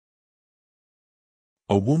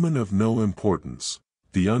A Woman of No Importance,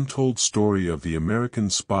 The Untold Story of the American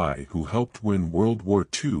Spy Who Helped Win World War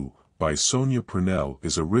II, by Sonia Purnell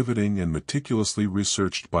is a riveting and meticulously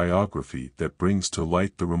researched biography that brings to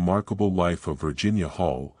light the remarkable life of Virginia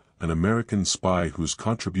Hall, an American spy whose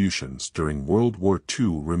contributions during World War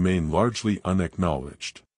II remain largely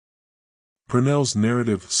unacknowledged. Purnell's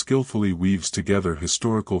narrative skillfully weaves together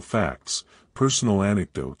historical facts, personal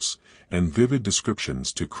anecdotes, and vivid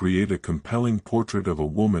descriptions to create a compelling portrait of a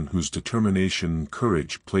woman whose determination and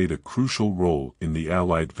courage played a crucial role in the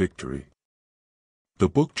Allied victory. The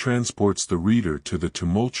book transports the reader to the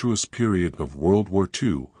tumultuous period of World War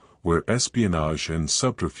II, where espionage and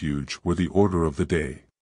subterfuge were the order of the day.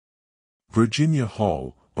 Virginia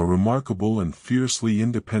Hall, a remarkable and fiercely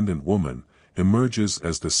independent woman, emerges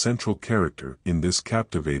as the central character in this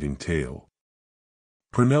captivating tale.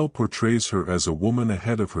 Purnell portrays her as a woman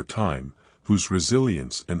ahead of her time, whose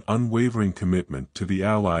resilience and unwavering commitment to the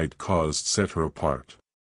Allied cause set her apart.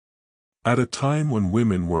 At a time when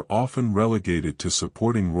women were often relegated to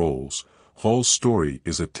supporting roles, Hall's story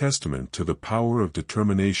is a testament to the power of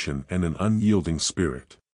determination and an unyielding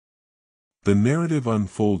spirit. The narrative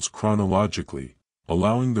unfolds chronologically,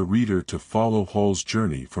 allowing the reader to follow Hall's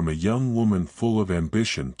journey from a young woman full of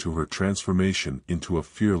ambition to her transformation into a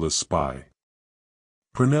fearless spy.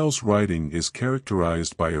 Purnell's writing is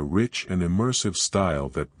characterized by a rich and immersive style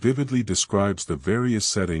that vividly describes the various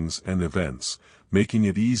settings and events, making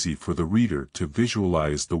it easy for the reader to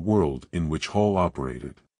visualize the world in which Hall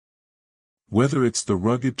operated. Whether it's the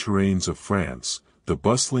rugged terrains of France, the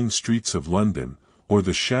bustling streets of London, or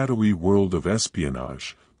the shadowy world of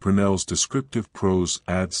espionage, Purnell's descriptive prose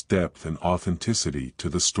adds depth and authenticity to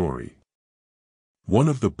the story. One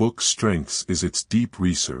of the book's strengths is its deep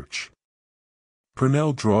research.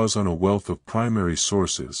 Purnell draws on a wealth of primary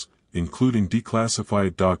sources, including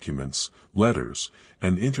declassified documents, letters,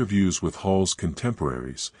 and interviews with Hall's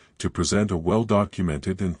contemporaries, to present a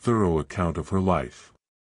well-documented and thorough account of her life.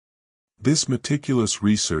 This meticulous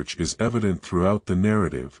research is evident throughout the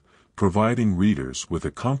narrative, providing readers with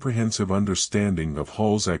a comprehensive understanding of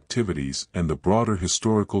Hall's activities and the broader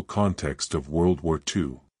historical context of World War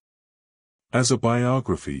II. As a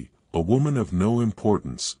biography, A Woman of No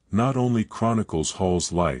Importance not only chronicles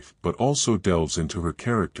Hall's life but also delves into her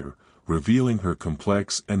character, revealing her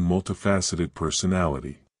complex and multifaceted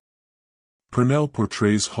personality. Purnell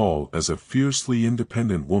portrays Hall as a fiercely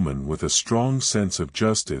independent woman with a strong sense of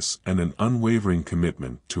justice and an unwavering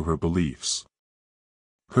commitment to her beliefs.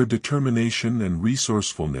 Her determination and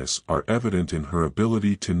resourcefulness are evident in her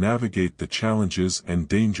ability to navigate the challenges and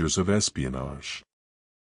dangers of espionage.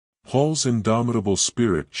 Hall's indomitable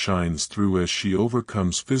spirit shines through as she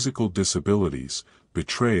overcomes physical disabilities,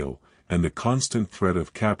 betrayal, and the constant threat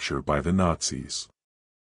of capture by the Nazis.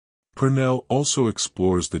 Purnell also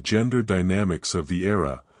explores the gender dynamics of the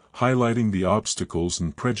era, highlighting the obstacles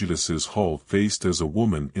and prejudices Hall faced as a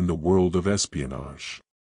woman in the world of espionage.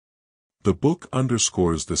 The book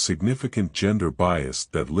underscores the significant gender bias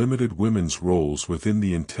that limited women's roles within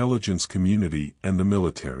the intelligence community and the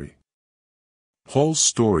military. Hall's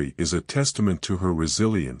story is a testament to her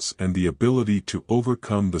resilience and the ability to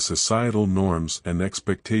overcome the societal norms and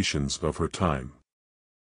expectations of her time.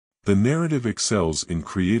 The narrative excels in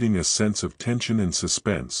creating a sense of tension and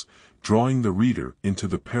suspense, drawing the reader into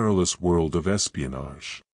the perilous world of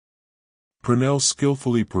espionage. Purnell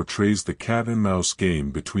skillfully portrays the cat-and-mouse game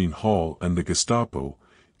between Hall and the Gestapo,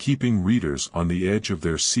 keeping readers on the edge of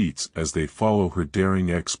their seats as they follow her daring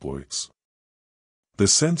exploits. The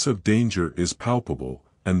sense of danger is palpable,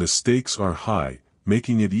 and the stakes are high,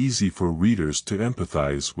 making it easy for readers to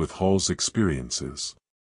empathize with Hall's experiences.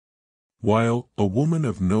 While A Woman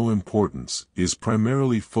of No Importance is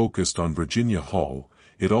primarily focused on Virginia Hall,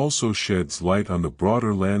 it also sheds light on the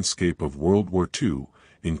broader landscape of World War II,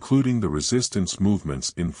 including the resistance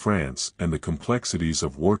movements in France and the complexities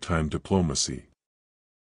of wartime diplomacy.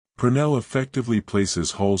 Purnell effectively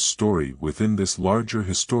places Hall's story within this larger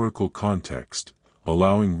historical context,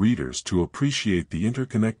 allowing readers to appreciate the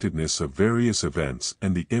interconnectedness of various events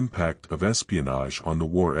and the impact of espionage on the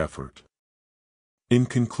war effort. In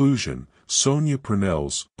conclusion, Sonia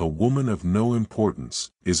Purnell's A Woman of No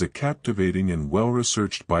Importance is a captivating and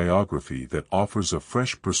well-researched biography that offers a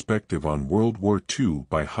fresh perspective on World War II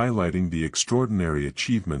by highlighting the extraordinary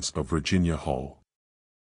achievements of Virginia Hall.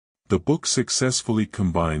 The book successfully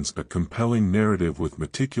combines a compelling narrative with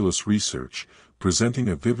meticulous research, presenting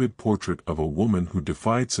a vivid portrait of a woman who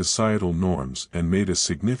defied societal norms and made a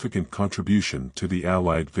significant contribution to the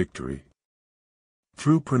Allied victory.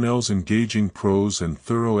 Through Purnell's engaging prose and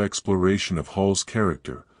thorough exploration of Hall's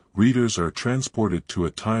character, readers are transported to a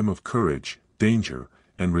time of courage, danger,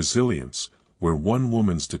 and resilience, where one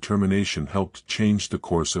woman's determination helped change the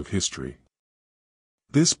course of history.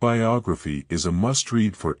 This biography is a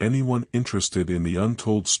must-read for anyone interested in the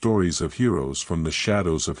untold stories of heroes from the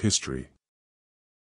shadows of history.